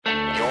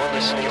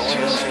Come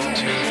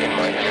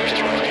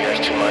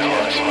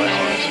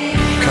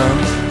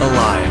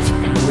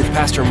Alive with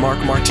Pastor Mark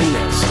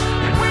Martinez.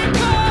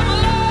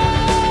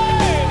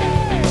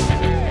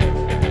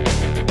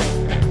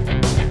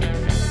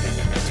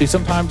 See,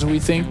 sometimes we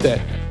think that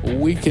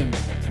we can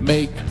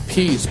make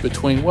peace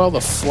between,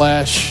 the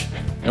flesh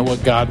and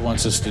what God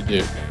wants us to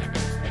do.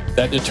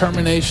 That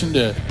determination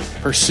to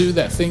pursue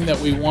that thing that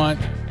we want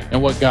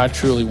and what God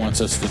truly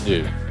wants us to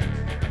do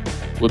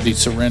would be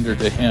surrendered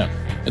to Him.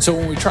 And so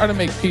when we try to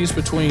make peace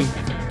between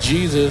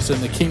Jesus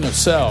and the king of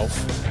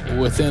self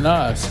within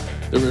us,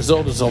 the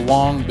result is a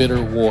long,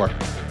 bitter war.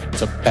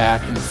 It's a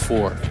back and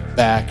forth,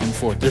 back and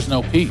forth. There's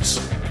no peace.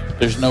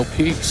 There's no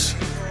peace.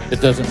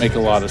 It doesn't make a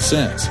lot of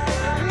sense.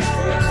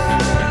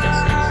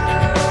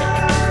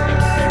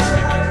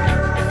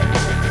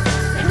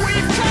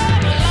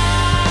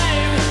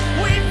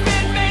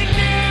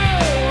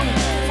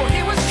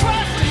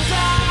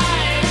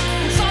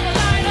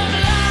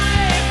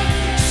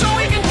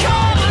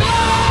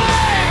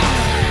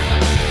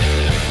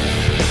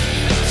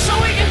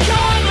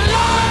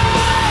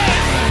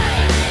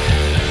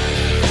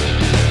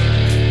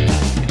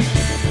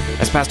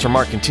 Pastor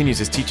Mark continues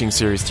his teaching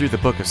series through the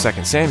book of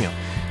 2 Samuel,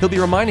 he'll be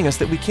reminding us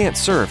that we can't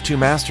serve two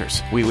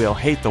masters. We will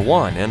hate the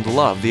one and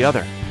love the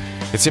other.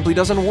 It simply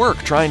doesn't work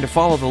trying to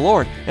follow the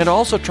Lord and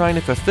also trying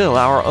to fulfill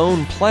our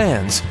own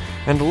plans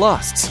and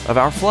lusts of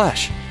our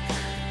flesh.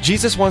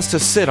 Jesus wants to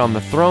sit on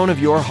the throne of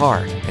your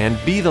heart and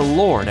be the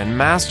Lord and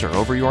master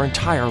over your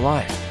entire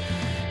life.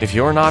 If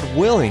you're not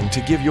willing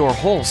to give your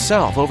whole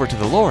self over to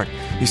the Lord,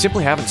 you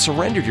simply haven't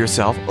surrendered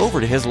yourself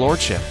over to His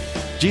lordship.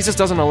 Jesus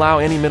doesn't allow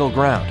any middle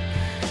ground.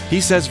 He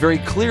says very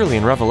clearly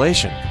in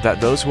Revelation that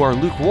those who are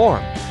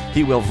lukewarm,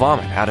 He will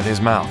vomit out of His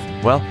mouth.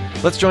 Well,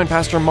 let's join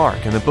Pastor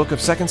Mark in the book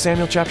of 2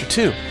 Samuel chapter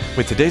 2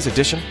 with today's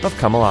edition of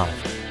Come Alive.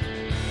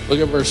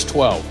 Look at verse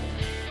 12.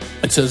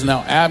 It says,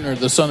 Now Abner,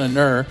 the son of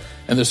Ner,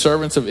 and the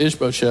servants of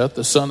Ishbosheth,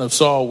 the son of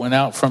Saul, went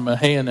out from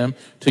Mahanaim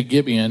to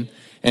Gibeon,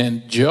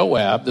 and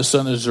Joab, the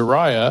son of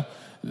Zeruiah,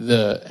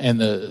 and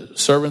the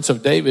servants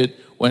of David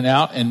went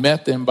out and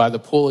met them by the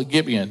pool of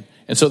Gibeon.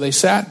 And so they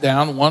sat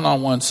down, one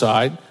on one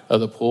side of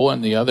the pool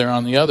and the other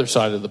on the other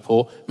side of the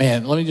pool.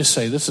 Man, let me just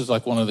say, this is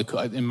like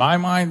in my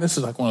mind, this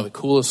is like one of the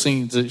coolest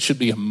scenes. It should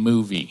be a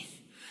movie.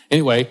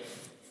 Anyway,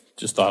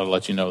 just thought I'd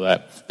let you know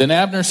that. Then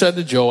Abner said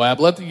to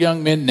Joab, Let the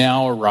young men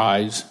now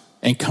arise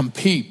and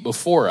compete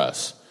before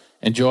us.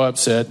 And Joab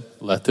said,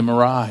 Let them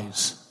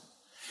arise.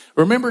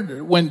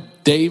 Remember when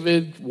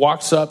David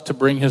walks up to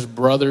bring his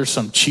brother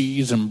some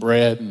cheese and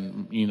bread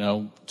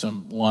and,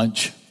 some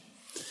lunch?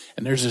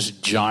 And there's this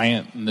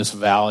giant in this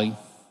valley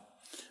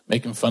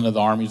making fun of the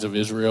armies of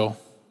Israel.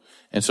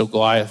 And so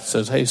Goliath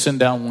says, hey, send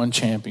down one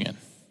champion.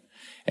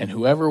 And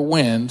whoever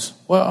wins,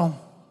 the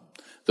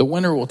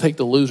winner will take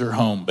the loser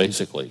home,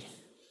 basically.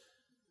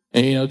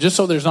 And, just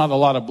so there's not a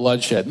lot of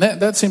bloodshed.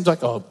 And that seems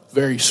like a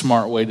very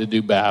smart way to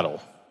do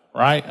battle,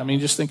 right? I mean,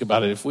 just think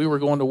about it. If we were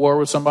going to war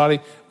with somebody,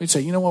 we'd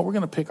say, you know what, we're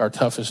going to pick our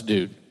toughest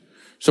dude.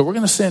 So we're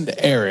going to send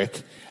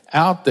Eric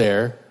out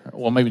there.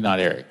 Well, maybe not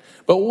Eric,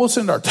 but we'll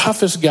send our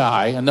toughest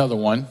guy, another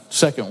one,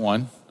 second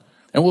one,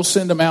 and we'll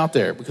send him out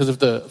there, because if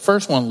the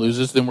first one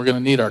loses, then we're going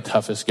to need our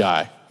toughest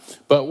guy.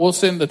 But we'll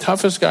send the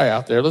toughest guy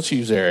out there. Let's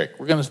use Eric.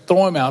 We're going to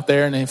throw him out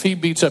there, and if he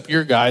beats up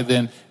your guy,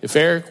 then if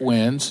Eric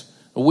wins,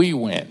 we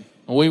win.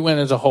 We win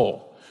as a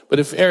whole. But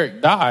if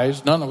Eric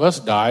dies, none of us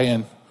die,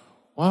 and,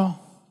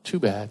 too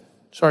bad.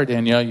 Sorry,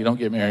 Danielle, you don't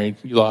get married.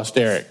 You lost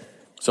Eric.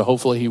 So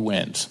hopefully he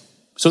wins.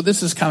 So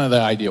this is kind of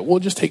the idea. We'll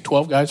just take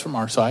 12 guys from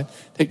our side,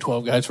 take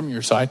 12 guys from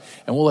your side,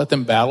 and we'll let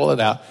them battle it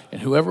out. And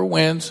whoever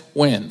wins,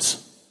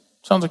 wins.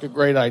 Sounds like a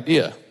great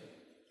idea.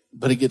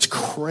 But it gets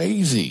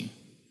crazy.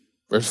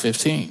 Verse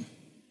 15.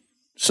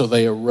 So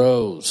they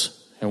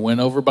arose and went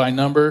over by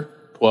number,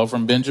 12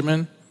 from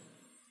Benjamin,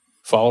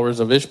 followers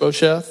of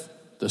Ishbosheth,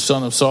 the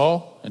son of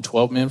Saul, and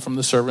 12 men from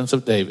the servants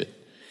of David.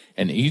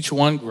 And each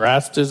one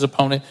grasped his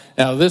opponent.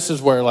 Now this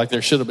is where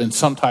there should have been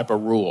some type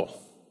of rule,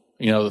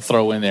 to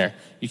throw in there.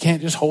 You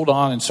can't just hold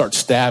on and start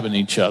stabbing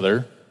each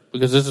other,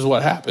 because this is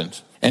what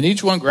happens. And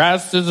each one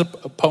grasped his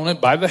opponent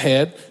by the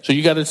head. So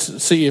you got to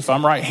see, if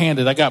I'm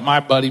right-handed, I got my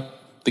buddy,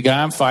 the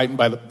guy I'm fighting,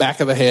 by the back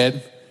of the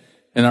head,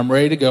 and I'm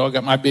ready to go. I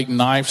got my big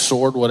knife,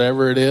 sword,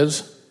 whatever it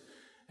is.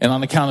 And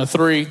on the count of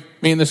 3,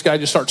 me and this guy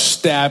just start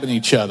stabbing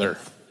each other.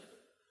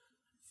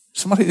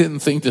 Somebody didn't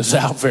think this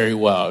out very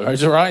well,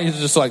 right? It's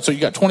just so you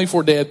got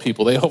 24 dead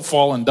people. They all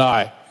fall and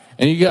die.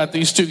 And you got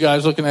these two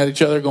guys looking at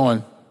each other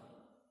going,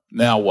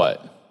 now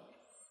what?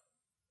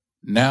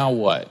 Now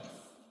what?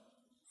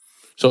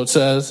 So it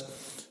says,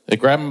 they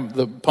grabbed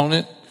the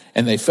opponent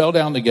and they fell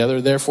down together.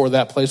 Therefore,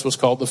 that place was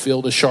called the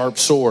Field of Sharp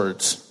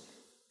Swords.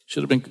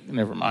 Should have been,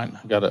 never mind.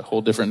 I got a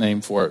whole different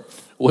name for it,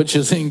 which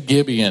is in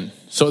Gibeon.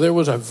 So there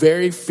was a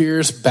very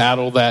fierce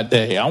battle that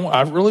day.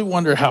 I really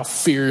wonder how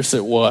fierce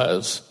it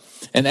was.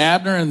 And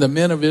Abner and the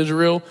men of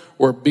Israel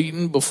were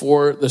beaten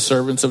before the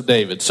servants of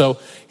David. So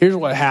here's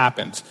what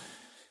happens.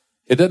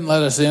 It doesn't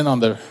let us in on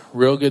the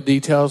real good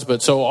details,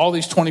 but so all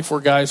these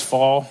 24 guys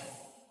fall.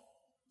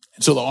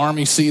 And so the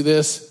army see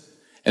this,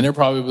 And they're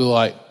probably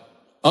like,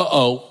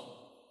 uh-oh,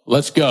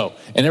 let's go.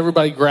 And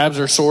everybody grabs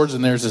their swords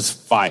and there's this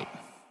fight.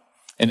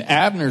 And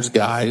Abner's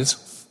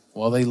guys,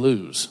 well, they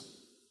lose.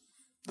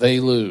 They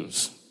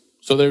lose.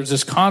 So there's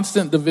this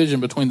constant division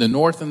between the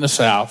north and the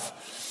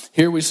south.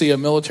 Here we see a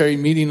military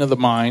meeting of the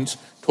minds.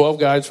 12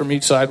 guys from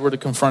each side were to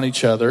confront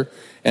each other.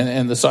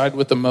 And the side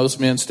with the most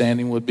men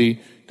standing would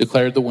be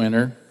declared the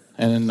winner.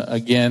 And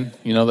again,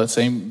 that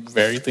same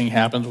very thing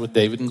happens with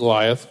David and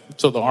Goliath.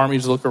 So the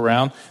armies look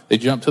around, they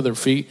jump to their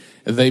feet,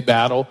 they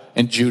battle,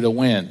 and Judah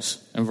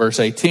wins. In verse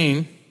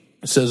 18,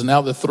 it says,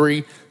 now the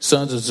 3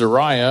 sons of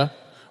Zeruiah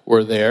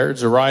were there,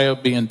 Zeruiah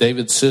being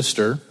David's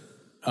sister.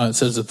 It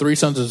says the 3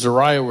 sons of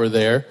Zeruiah were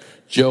there,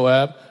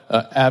 Joab,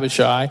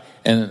 Abishai,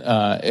 and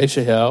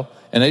Asahel.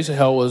 And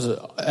Asahel was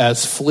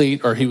as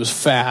fleet, or he was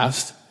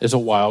fast, as a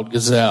wild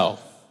gazelle.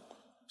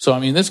 So,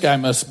 this guy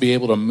must be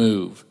able to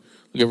move.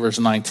 Look at verse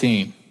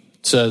 19.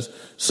 It says,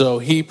 so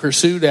he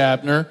pursued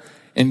Abner.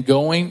 In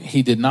going,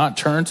 he did not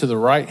turn to the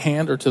right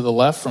hand or to the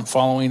left from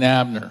following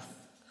Abner.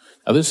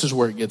 Now, this is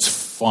where it gets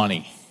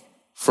funny,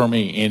 for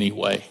me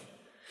anyway.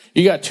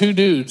 You got 2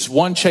 dudes,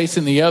 one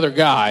chasing the other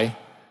guy,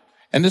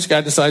 and this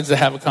guy decides to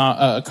have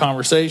a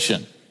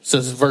conversation. It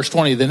says in verse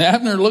 20, then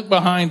Abner looked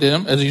behind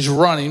him as he's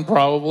running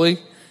probably.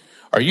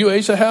 Are you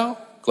Asahel?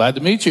 Glad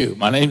to meet you.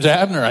 My name's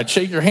Abner. I'd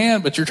shake your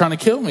hand, but you're trying to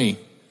kill me.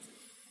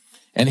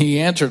 And he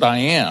answered, I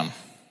am.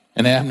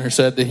 And Abner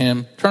said to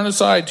him, turn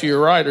aside to your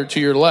right or to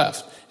your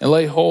left, and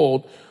lay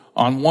hold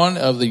on one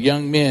of the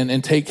young men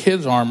and take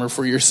his armor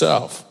for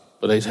yourself.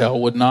 But Asahel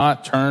would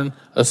not turn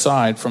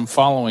aside from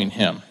following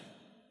him.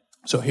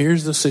 So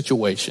here's the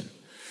situation.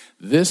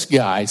 This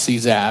guy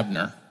sees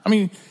Abner.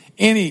 I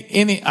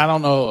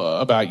don't know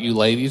about you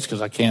ladies,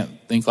 because I can't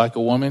think like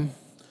a woman.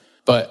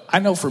 But I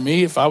know for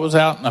me, if I was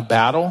out in a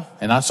battle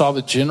and I saw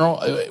the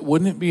general,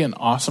 wouldn't it be an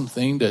awesome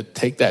thing to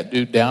take that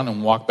dude down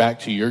and walk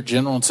back to your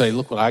general and say,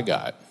 look what I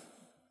got?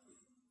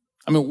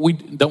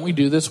 Don't we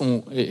do this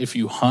if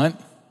you hunt?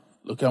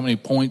 Look how many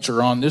points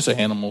are on this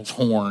animal's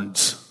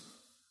horns,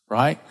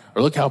 right?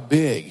 Or look how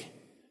big.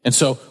 And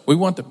so we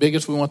want the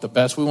biggest, we want the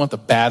best, we want the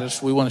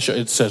baddest, we want to show,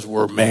 it says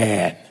we're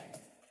man.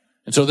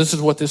 And so this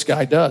is what this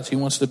guy does. He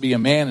wants to be a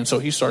man, and so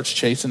he starts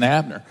chasing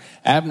Abner.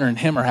 Abner and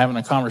him are having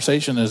a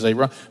conversation as they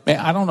run. Man,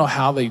 I don't know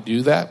how they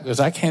do that, because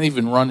I can't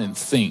even run and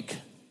think.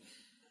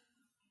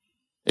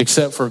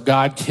 Except for,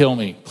 God, kill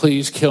me.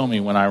 Please kill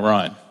me when I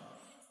run.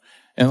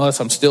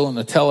 Unless I'm still in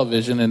the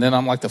television, and then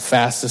I'm like the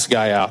fastest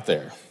guy out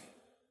there.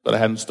 But I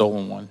hadn't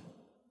stolen one.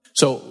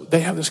 So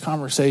they have this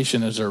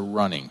conversation as they're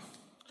running.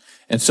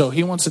 And so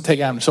he wants to take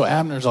Abner. So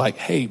Abner's like,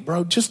 hey,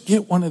 bro, just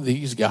get one of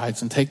these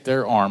guys and take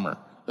their armor.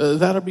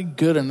 That'll be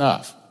good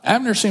enough.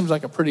 Abner seems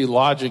like a pretty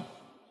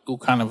logical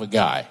kind of a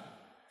guy.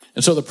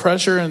 And so the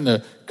pressure and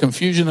the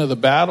confusion of the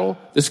battle,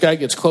 this guy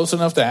gets close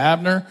enough to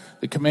Abner,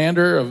 the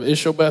commander of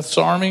Ishbosheth's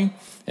army,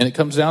 and it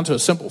comes down to a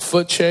simple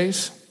foot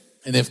chase.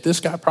 And if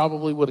this guy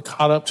probably would have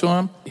caught up to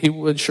him, he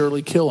would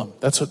surely kill him.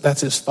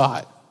 That's his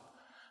thought.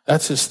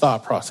 That's his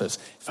thought process.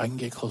 If I can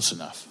get close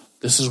enough,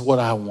 this is what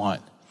I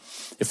want.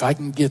 If I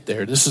can get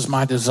there, this is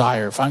my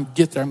desire. If I can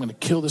get there, I'm going to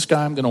kill this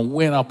guy. I'm going to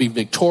win. I'll be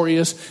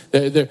victorious.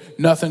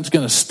 Nothing's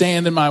going to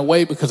stand in my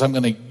way, because I'm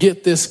going to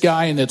get this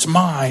guy, and it's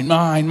mine,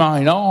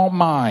 all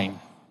mine.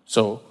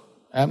 So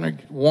Abner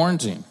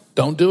warns him,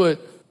 don't do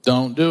it.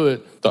 Don't do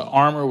it. The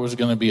armor was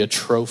going to be a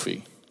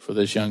trophy for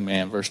this young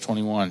man. Verse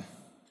 21.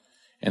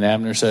 And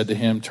Abner said to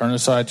him, turn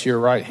aside to your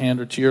right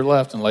hand or to your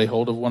left, and lay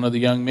hold of one of the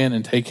young men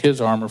and take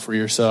his armor for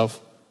yourself.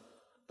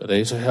 But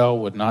Asahel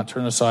would not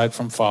turn aside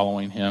from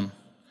following him.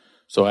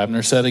 So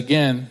Abner said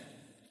again,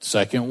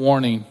 second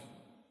warning,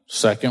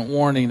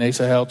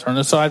 Asahel, turn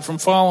aside from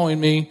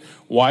following me.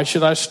 Why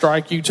should I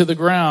strike you to the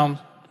ground?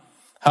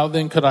 How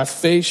then could I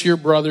face your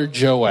brother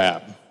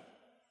Joab?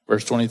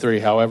 Verse 23,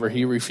 however,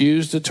 he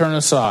refused to turn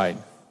aside.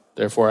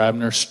 Therefore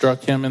Abner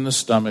struck him in the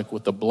stomach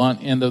with the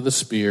blunt end of the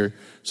spear,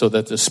 so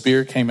that the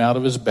spear came out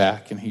of his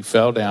back, and he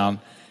fell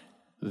down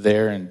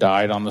there and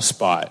died on the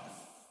spot.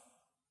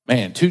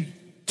 Man,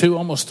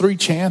 almost 3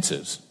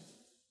 chances.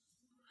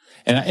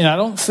 And I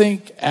don't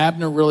think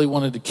Abner really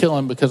wanted to kill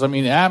him, because,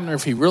 Abner,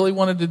 if he really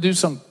wanted to do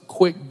some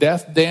quick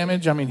death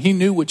damage, he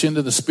knew which end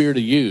of the spear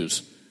to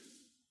use.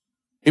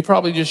 He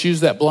probably just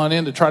used that blunt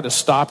end to try to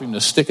stop him,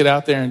 to stick it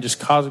out there and just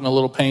cause him a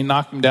little pain,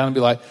 knock him down and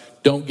be like,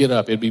 don't get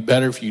up. It'd be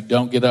better if you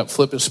don't get up.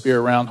 Flip his spear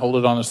around, hold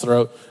it on his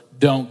throat.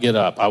 Don't get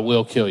up. I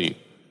will kill you.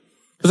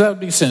 Because that would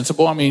be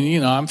sensible.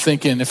 I'm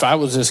thinking if I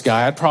was this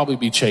guy, I'd probably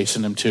be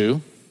chasing him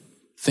too,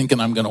 thinking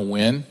I'm going to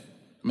win.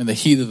 I'm in the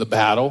heat of the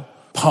battle,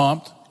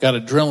 pumped. Got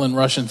adrenaline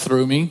rushing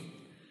through me.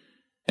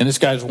 And this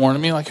guy's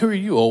warning me, like, who are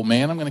you, old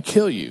man? I'm going to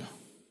kill you.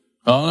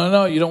 Oh,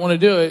 no, you don't want to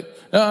do it.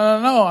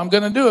 No, I'm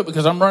going to do it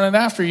because I'm running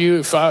after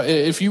you.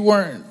 If you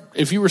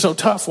were so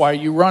tough, why are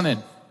you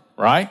running?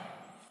 Right?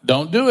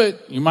 Don't do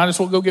it. You might as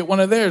well go get one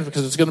of theirs,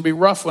 because it's going to be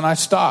rough when I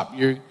stop.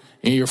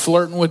 You're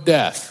flirting with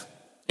death.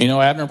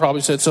 Abner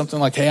probably said something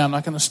like, hey, I'm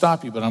not going to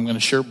stop you, but I'm going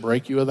to sure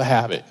break you of the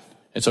habit.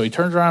 And so he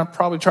turns around,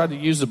 probably tried to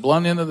use the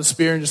blunt end of the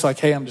spear, and just like,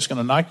 hey, I'm just going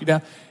to knock you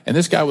down. And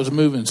this guy was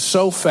moving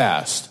so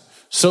fast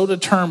so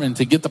determined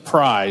to get the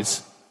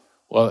prize,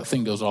 well, that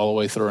thing goes all the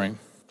way through him,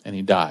 and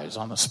he dies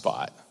on the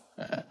spot.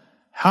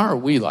 How are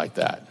we like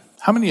that?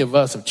 How many of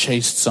us have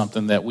chased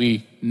something that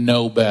we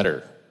know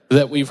better,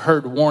 that we've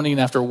heard warning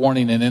after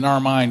warning, and in our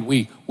mind,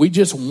 we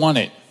just want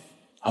it.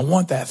 I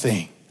want that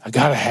thing. I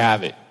got to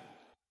have it.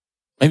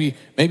 Maybe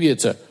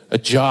it's a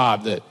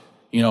job that,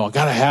 I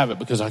got to have it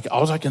because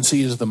all I can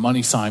see is the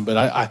money sign,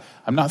 but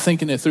I'm not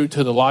thinking it through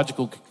to the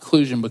logical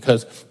conclusion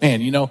because,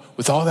 man,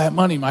 with all that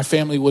money, my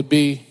family would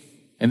be,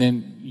 and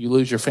then you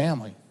lose your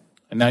family.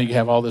 And now you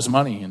have all this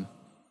money, and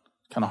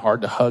it's kind of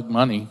hard to hug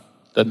money.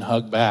 Doesn't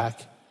hug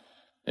back.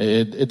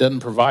 It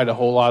doesn't provide a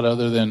whole lot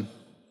other than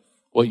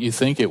what you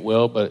think it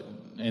will,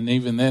 and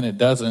even then it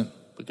doesn't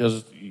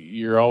because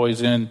you're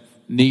always in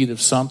need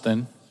of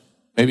something.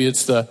 Maybe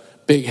it's the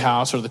big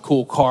house or the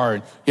cool car.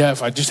 And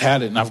if I just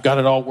had it and I've got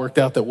it all worked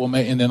out that we'll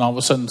make, and then all of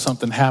a sudden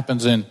something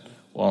happens and,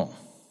 well,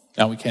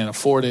 now we can't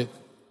afford it.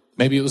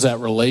 Maybe it was that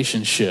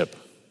relationship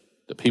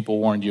that people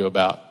warned you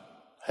about.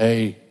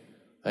 Hey,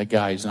 that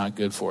guy is not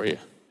good for you.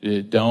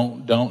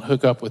 Don't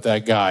hook up with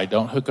that guy.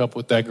 Don't hook up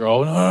with that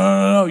girl.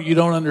 No, you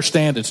don't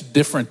understand. It's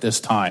different this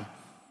time.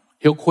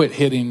 He'll quit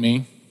hitting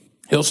me.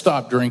 He'll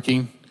stop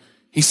drinking.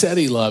 He said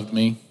he loved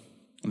me.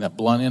 And that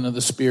blunt end of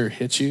the spear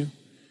hits you.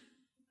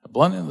 The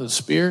blunt end of the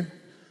spear,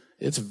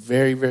 it's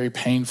very, very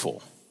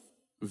painful.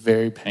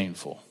 Very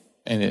painful.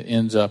 And it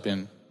ends up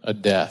in a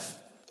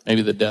death.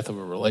 Maybe the death of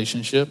a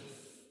relationship,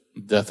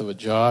 death of a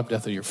job,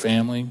 death of your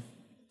family,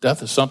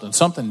 death of something.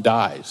 Something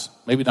dies.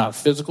 Maybe not a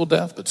physical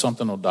death, but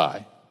something will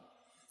die.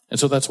 And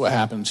so that's what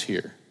happens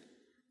here.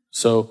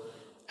 So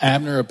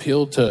Abner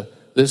appealed to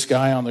this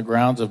guy on the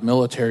grounds of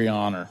military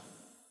honor,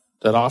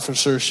 that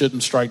officers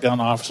shouldn't strike down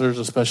officers,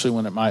 especially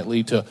when it might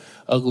lead to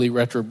ugly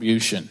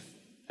retribution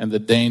and the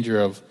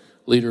danger of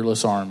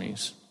leaderless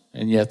armies.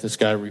 And yet this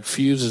guy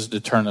refuses to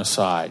turn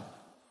aside.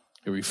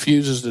 He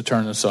refuses to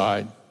turn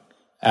aside.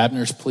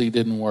 Abner's plea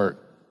didn't work,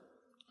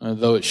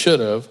 though it should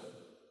have.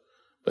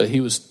 But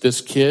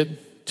this kid,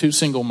 too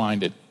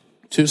single-minded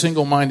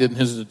in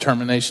his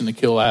determination to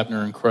kill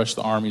Abner and crush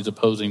the armies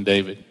opposing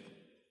David.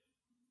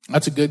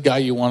 That's a good guy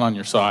you want on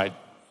your side.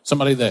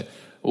 Somebody that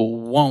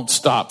won't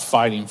stop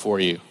fighting for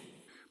you.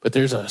 But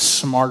there's a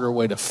smarter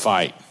way to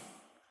fight.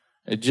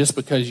 Just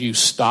because you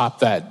stop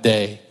that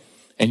day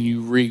and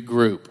you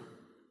regroup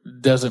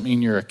doesn't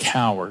mean you're a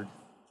coward.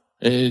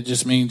 It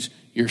just means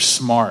you're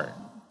smart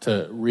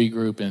to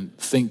regroup and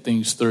think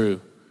things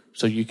through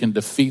so you can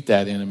defeat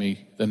that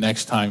enemy the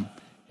next time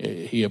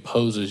he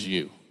opposes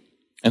you.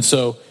 And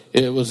so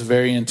it was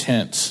very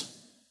intense.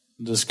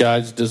 This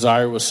guy's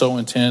desire was so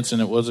intense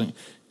and it wasn't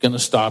going to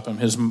stop him.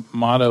 His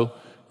motto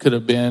could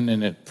have been,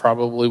 and it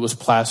probably was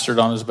plastered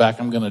on his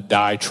back, I'm going to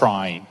die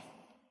trying.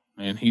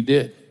 And he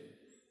did.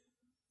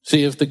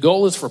 See, if the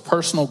goal is for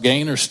personal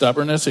gain or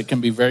stubbornness, it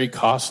can be very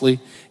costly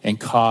and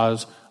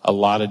cause a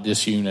lot of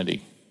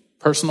disunity.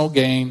 Personal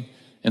gain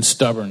and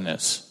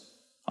stubbornness.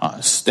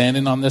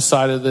 Standing on this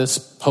side of this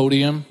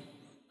podium,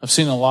 I've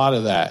seen a lot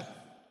of that.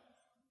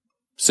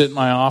 Sit in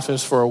my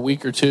office for a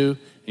week or two,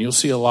 and you'll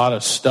see a lot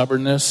of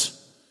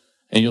stubbornness,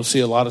 and you'll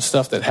see a lot of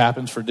stuff that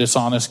happens for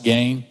dishonest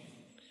gain,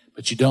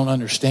 but you don't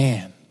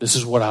understand. This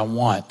is what I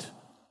want.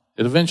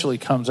 It eventually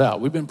comes out.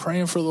 We've been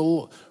praying for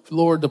the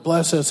Lord to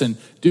bless us and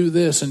do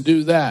this and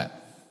do that.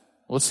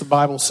 What's the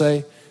Bible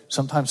say?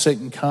 Sometimes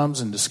Satan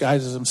comes and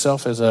disguises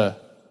himself as an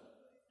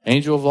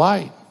angel of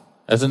light,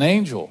 as an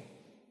angel.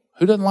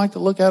 Who doesn't like to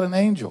look at an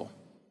angel?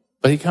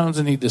 But he comes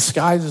and he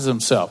disguises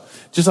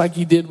himself, just like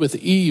he did with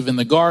Eve in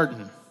the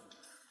garden.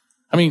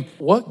 I mean,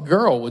 what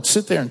girl would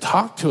sit there and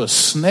talk to a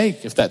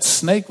snake if that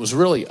snake was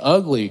really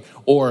ugly?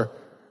 Or,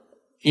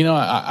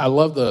 I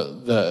love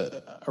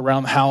the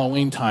around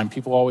Halloween time,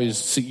 people always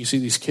see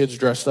these kids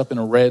dressed up in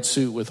a red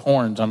suit with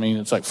horns. I mean,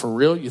 it's like, for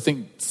real? You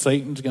think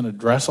Satan's going to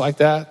dress like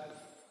that?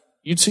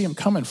 You'd see him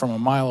coming from a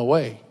mile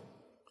away.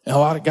 And a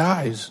lot of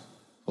guys,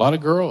 a lot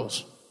of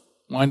girls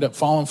wind up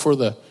falling for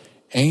the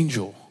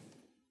angel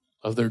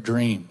of their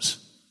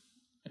dreams.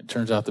 It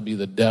turns out to be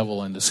the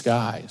devil in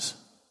disguise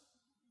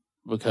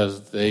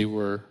because they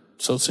were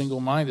so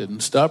single-minded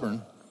and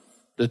stubborn,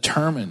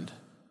 determined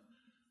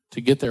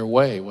to get their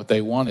way, what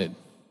they wanted.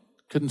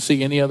 Couldn't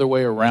see any other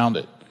way around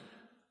it.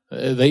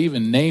 They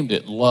even named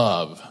it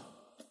love.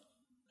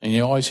 And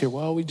you always hear,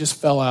 well, we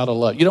just fell out of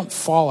love. You don't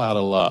fall out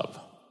of love.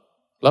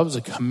 Love is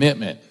a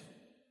commitment.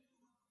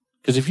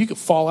 Because if you could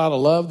fall out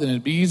of love, then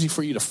it'd be easy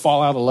for you to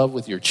fall out of love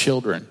with your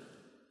children.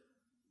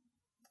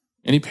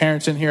 Any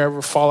parents in here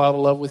ever fall out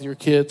of love with your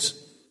kids?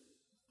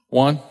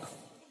 One?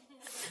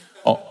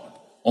 Oh,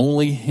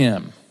 only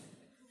him.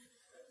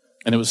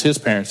 And it was his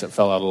parents that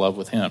fell out of love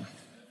with him.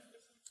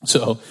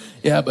 So,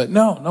 yeah, but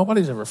no,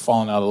 nobody's ever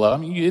fallen out of love.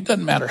 I mean, it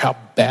doesn't matter how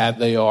bad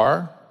they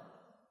are.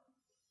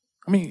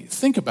 I mean,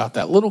 think about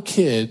that little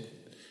kid.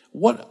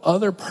 What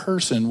other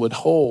person would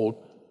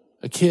hold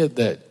a kid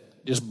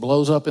that just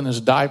blows up in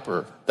his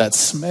diaper, that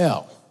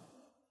smell?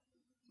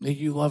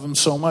 You love him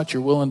so much,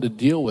 you're willing to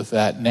deal with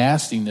that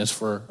nastiness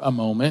for a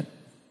moment,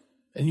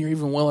 and you're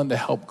even willing to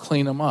help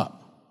clean him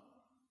up.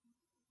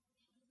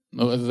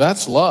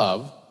 That's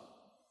love.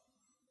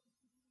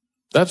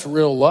 That's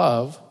real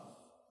love.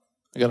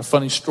 I got a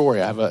funny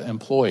story. I have an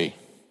employee.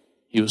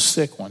 He was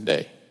sick one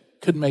day.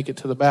 Couldn't make it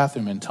to the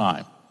bathroom in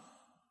time.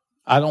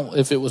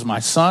 If it was my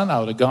son, I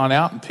would have gone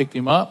out and picked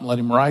him up and let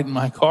him ride in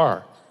my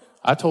car.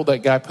 I told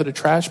that guy, put a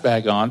trash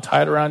bag on,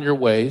 tie it around your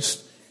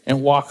waist,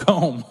 and walk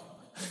home.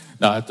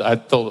 No, I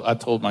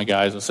told my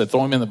guys, I said,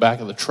 throw him in the back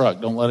of the truck.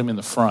 Don't let him in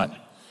the front.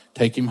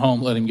 Take him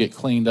home, let him get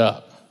cleaned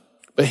up.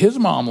 But his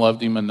mom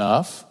loved him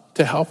enough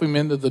to help him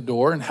into the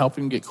door and help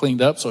him get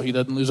cleaned up so he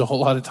doesn't lose a whole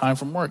lot of time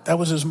from work. That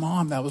was his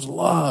mom. That was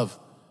love.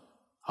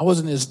 I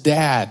wasn't his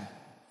dad.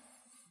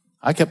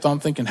 I kept on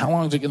thinking, how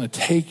long is it going to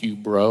take you,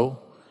 bro?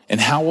 And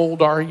how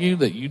old are you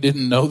that you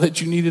didn't know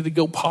that you needed to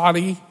go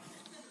potty?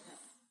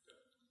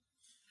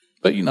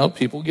 But,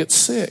 people get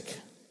sick.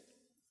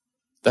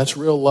 That's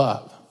real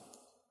love.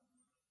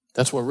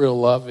 That's what real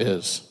love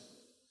is.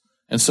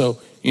 And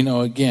so,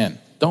 again,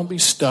 don't be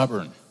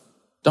stubborn.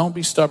 Don't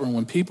be stubborn.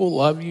 When people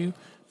love you,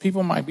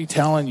 people might be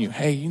telling you,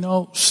 hey,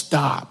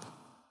 stop.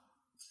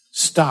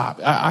 Stop.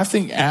 I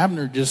think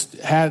Abner just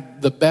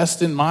had the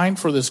best in mind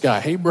for this guy.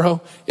 Hey, bro,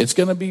 it's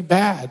going to be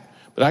bad,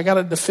 but I got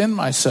to defend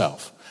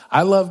myself.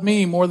 I love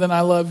me more than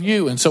I love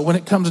you. And so when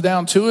it comes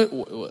down to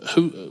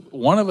it,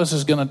 one of us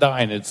is going to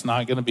die, and it's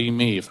not going to be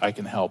me if I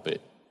can help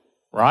it.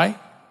 Right?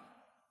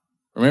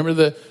 Remember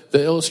the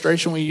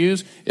illustration we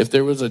used? If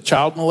there was a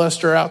child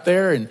molester out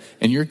there and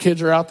your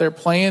kids are out there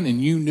playing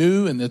and you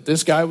knew and that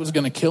this guy was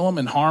going to kill them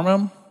and harm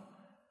them,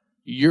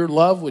 your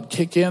love would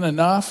kick in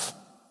enough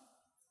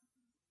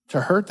to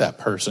hurt that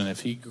person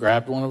if he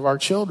grabbed one of our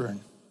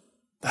children.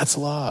 That's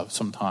love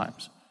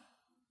sometimes.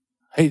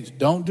 Hey,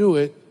 don't do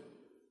it.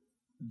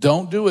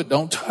 Don't do it.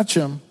 Don't touch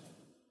him.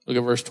 Look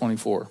at verse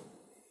 24.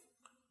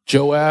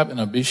 Joab and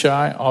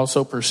Abishai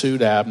also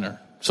pursued Abner.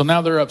 So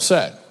now they're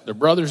upset. Their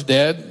brother's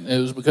dead. It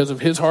was because of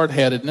his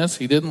hard-headedness.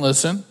 He didn't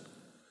listen.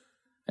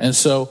 And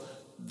so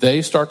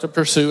they start to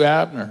pursue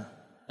Abner.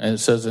 And it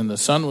says, and the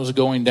sun was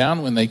going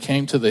down when they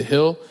came to the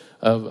hill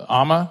of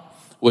Ammah,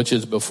 which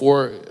is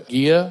before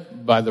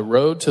Giah, by the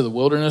road to the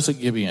wilderness of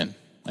Gibeon.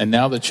 And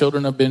now the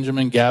children of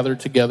Benjamin gathered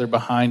together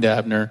behind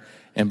Abner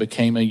and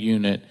became a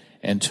unit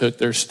and took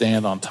their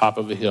stand on top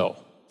of a hill.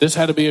 This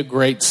had to be a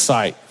great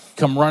sight.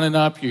 Come running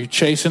up, you're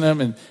chasing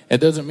them, and it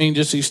doesn't mean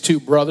just these two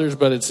brothers,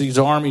 but it's these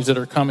armies that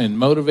are coming,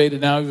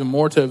 motivated now even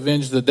more to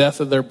avenge the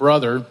death of their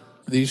brother.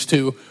 These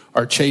two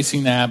are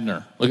chasing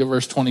Abner. Look at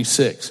verse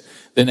 26.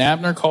 Then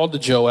Abner called to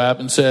Joab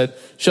and said,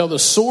 shall the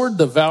sword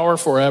devour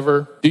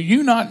forever? Do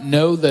you not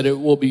know that it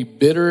will be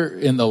bitter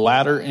in the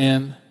latter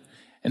end?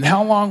 And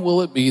how long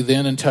will it be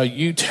then until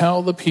you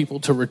tell the people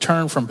to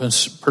return from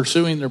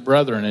pursuing their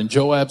brethren? And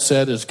Joab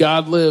said, as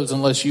God lives,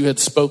 unless you had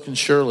spoken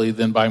surely,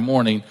 then by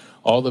morning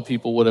all the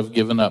people would have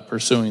given up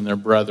pursuing their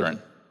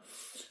brethren.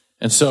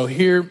 And so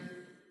here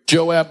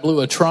Joab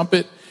blew a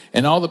trumpet,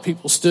 and all the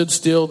people stood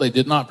still. They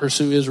did not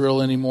pursue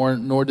Israel anymore,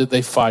 nor did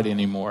they fight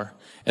anymore.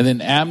 And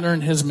then Abner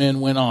and his men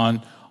went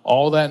on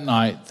all that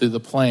night through the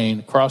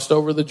plain, crossed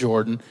over the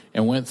Jordan,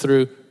 and went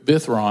through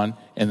Bithron,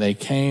 and they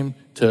came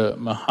to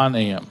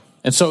Mahanaim.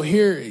 And so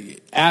here,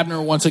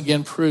 Abner once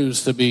again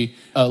proves to be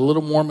a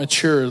little more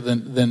mature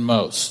than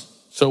most.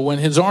 So when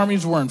his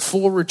armies were in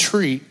full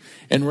retreat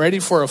and ready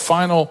for a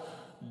final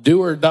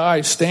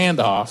do-or-die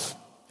standoff,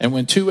 and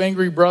when two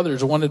angry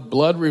brothers wanted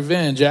blood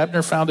revenge,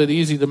 Abner found it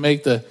easy to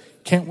make the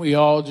can't we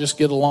all just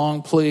get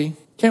along plea?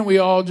 Can't we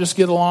all just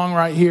get along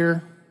right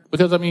here?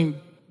 Because,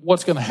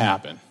 what's going to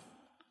happen?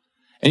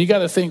 And you got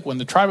to think, when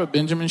the tribe of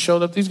Benjamin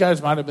showed up, these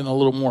guys might have been a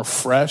little more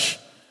fresh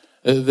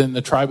than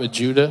the tribe of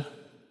Judah.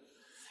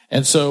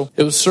 And so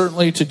it was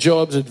certainly to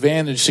Joab's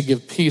advantage to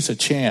give peace a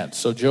chance.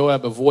 So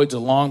Joab avoids a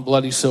long,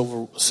 bloody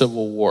civil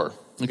war.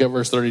 Look at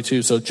verse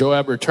 32. So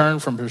Joab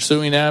returned from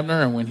pursuing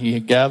Abner, and when he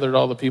had gathered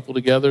all the people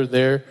together,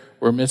 there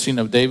were missing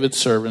of David's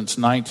servants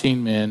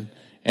 19 men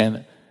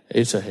and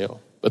Asahel.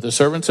 But the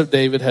servants of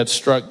David had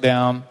struck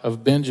down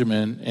of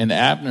Benjamin and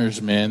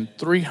Abner's men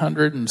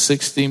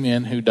 360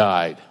 men who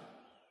died.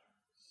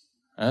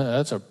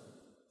 That's a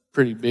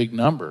pretty big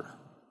number.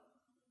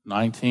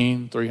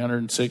 19,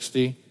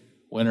 360.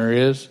 Winner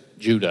is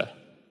Judah.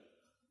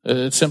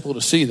 It's simple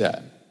to see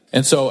that.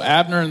 And so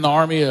Abner and the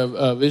army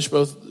of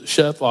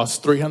Ishbosheth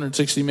lost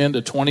 360 men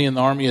to 20 in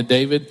the army of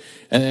David.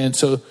 And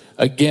so,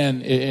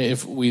 again,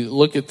 if we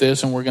look at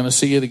this, and we're going to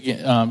see it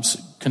again,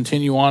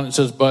 continue on, it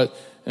says, but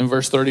in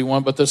verse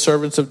 31, but the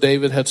servants of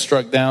David had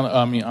struck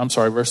down,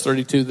 verse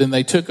 32, then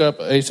they took up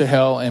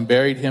Asahel and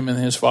buried him in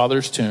his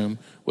father's tomb,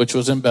 which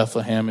was in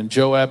Bethlehem. And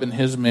Joab and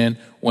his men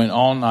went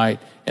all night,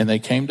 and they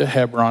came to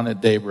Hebron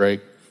at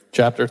daybreak.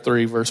 Chapter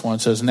 3, verse 1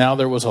 says, now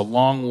there was a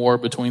long war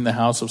between the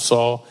house of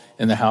Saul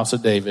and the house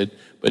of David,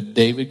 but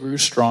David grew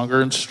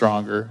stronger and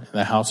stronger, and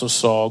the house of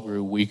Saul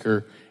grew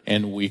weaker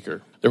and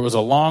weaker. There was a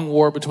long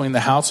war between the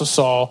house of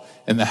Saul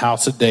and the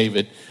house of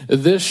David.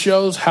 This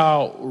shows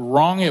how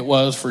wrong it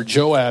was for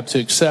Joab to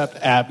accept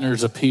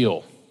Abner's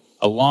appeal.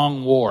 A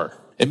long war.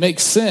 It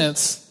makes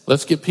sense.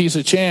 Let's give peace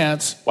a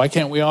chance. Why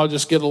can't we all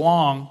just get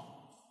along?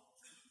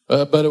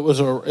 But it was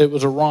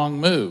a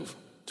wrong move.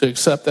 to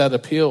accept that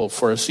appeal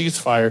for a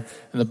ceasefire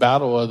in the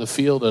battle of the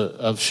field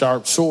of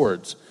sharp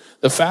swords.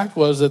 The fact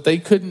was that they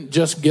couldn't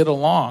just get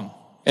along,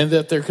 and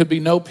that there could be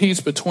no peace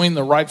between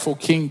the rightful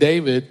King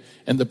David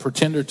and the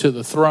pretender to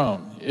the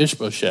throne,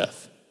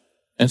 Ishbosheth.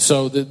 And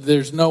so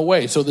there's no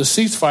way. So the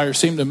ceasefire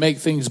seemed to make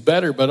things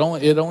better, but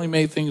it only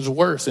made things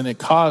worse, and it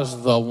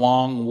caused the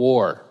long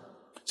war.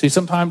 See,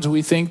 sometimes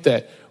we think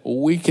that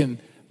we can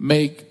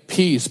make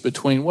peace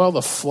between,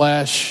 the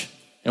flesh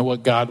and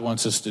what God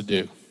wants us to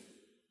do.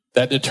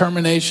 That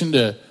determination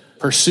to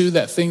pursue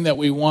that thing that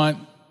we want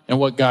and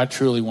what God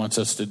truly wants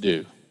us to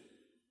do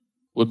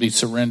would be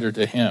surrender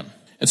to him.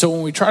 And so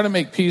when we try to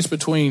make peace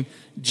between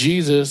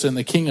Jesus and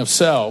the king of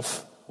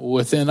self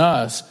within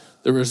us,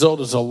 the result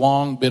is a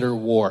long, bitter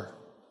war.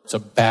 It's a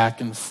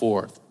back and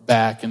forth.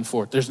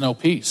 There's no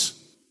peace.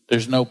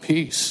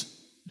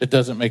 It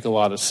doesn't make a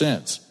lot of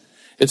sense.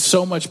 It's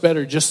so much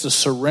better just to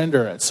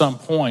surrender at some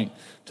point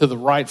to the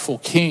rightful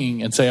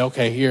king and say,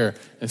 okay, here,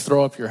 and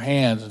throw up your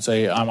hands and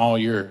say, I'm all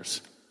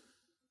yours.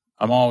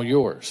 I'm all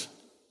yours.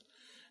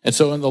 And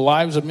so in the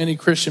lives of many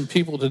Christian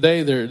people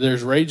today,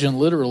 there's raging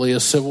literally a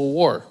civil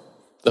war.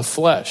 The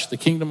flesh, the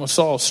kingdom of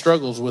Saul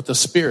struggles with the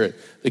spirit,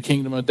 the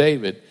kingdom of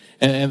David.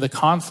 And the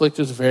conflict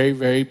is very,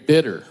 very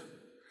bitter.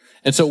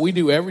 And so we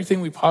do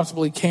everything we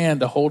possibly can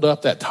to hold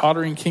up that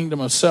tottering kingdom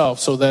of self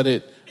so that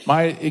it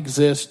might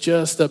exist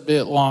just a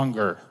bit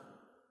longer.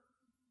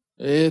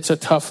 It's a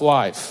tough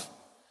life.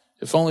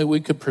 If only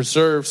we could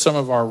preserve some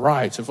of our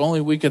rights. If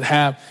only we could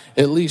have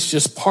at least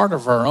just part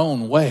of our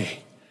own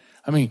way.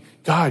 I mean,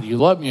 God, you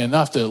love me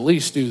enough to at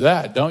least do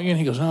that, don't you? And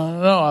he goes,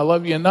 no, I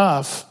love you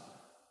enough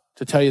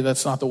to tell you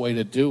that's not the way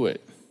to do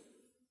it.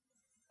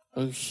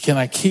 Can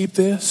I keep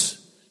this?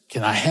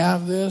 Can I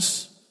have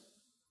this?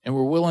 And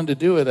we're willing to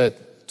do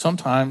it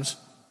sometimes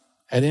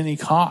at any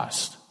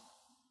cost.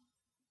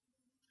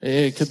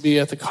 It could be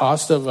at the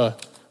cost of a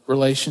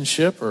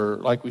relationship or,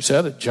 like we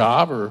said, a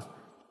job or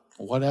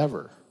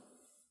whatever.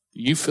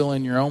 You fill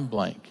in your own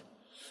blank.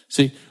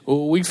 See,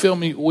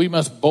 we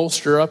must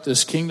bolster up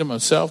this kingdom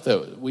of self,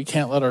 that we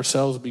can't let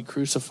ourselves be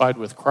crucified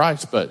with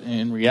Christ, but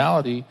in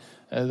reality,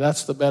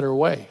 that's the better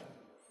way,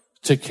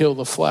 to kill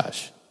the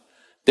flesh.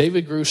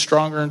 David grew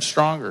stronger and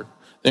stronger.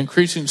 The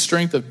increasing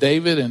strength of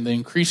David and the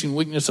increasing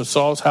weakness of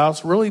Saul's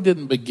house really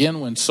didn't begin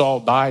when Saul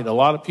died. A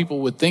lot of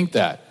people would think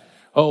that.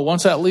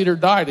 Once that leader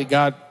died, it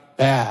got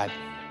bad.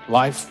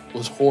 Life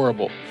was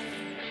horrible.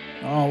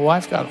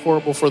 Life got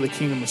horrible for the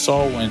kingdom of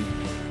Saul when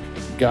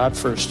God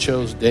first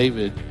chose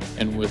David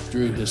and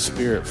withdrew his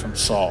spirit from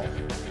Saul.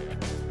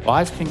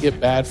 Life can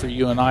get bad for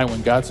you and I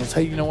when God says,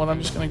 hey, you know what,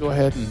 I'm just going to go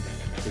ahead and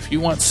if you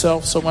want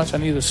self so much, I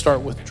need to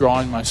start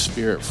withdrawing my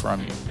spirit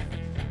from you.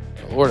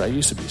 But Lord, I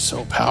used to be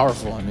so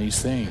powerful in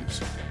these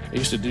things. I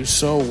used to do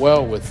so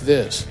well with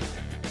this.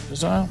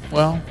 Because,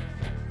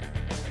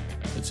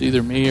 it's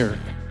either me or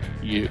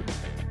you.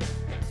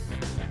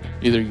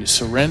 Either you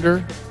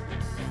surrender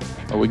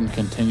or we can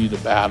continue to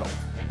battle.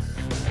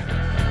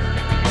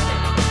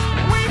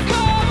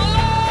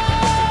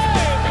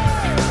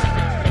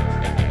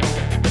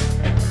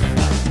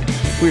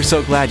 We're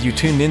so glad you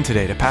tuned in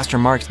today to Pastor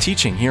Mark's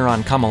teaching here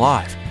on Come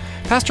Alive.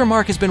 Pastor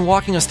Mark has been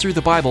walking us through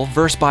the Bible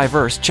verse by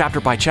verse,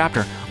 chapter by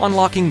chapter,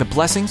 unlocking the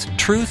blessings,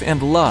 truth,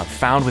 and love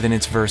found within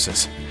its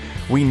verses.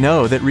 We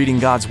know that reading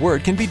God's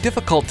Word can be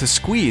difficult to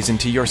squeeze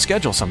into your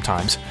schedule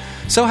sometimes,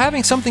 so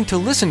having something to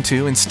listen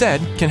to instead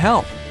can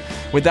help.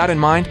 With that in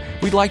mind,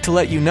 we'd like to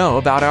let you know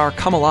about our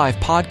Come Alive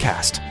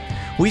podcast.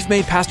 We've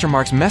made Pastor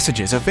Mark's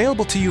messages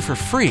available to you for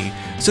free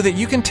so that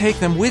you can take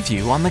them with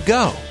you on the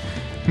go,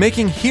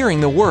 making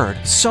hearing the Word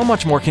so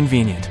much more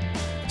convenient.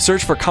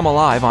 Search for Come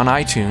Alive on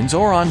iTunes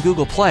or on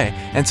Google Play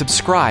and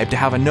subscribe to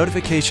have a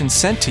notification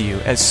sent to you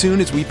as soon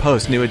as we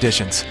post new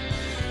editions.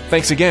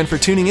 Thanks again for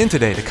tuning in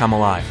today to Come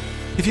Alive.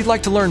 If you'd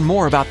like to learn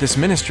more about this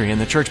ministry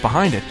and the church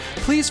behind it,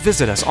 please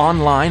visit us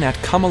online at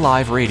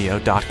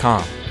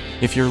comealiveradio.com.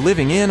 If you're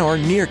living in or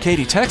near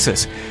Katy,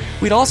 Texas,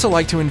 we'd also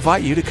like to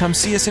invite you to come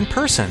see us in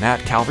person at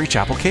Calvary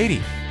Chapel,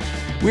 Katy.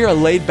 We're a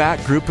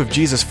laid-back group of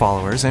Jesus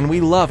followers, and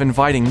we love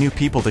inviting new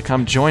people to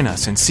come join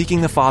us in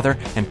seeking the Father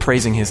and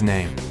praising His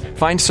name.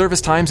 Find service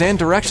times and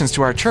directions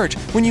to our church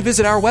when you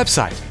visit our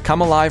website,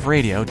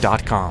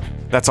 comealiveradio.com.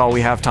 That's all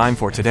we have time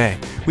for today.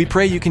 We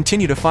pray you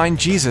continue to find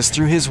Jesus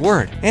through His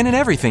Word and in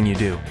everything you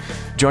do.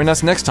 Join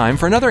us next time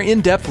for another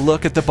in-depth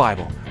look at the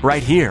Bible,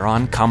 right here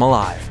on Come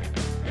Alive.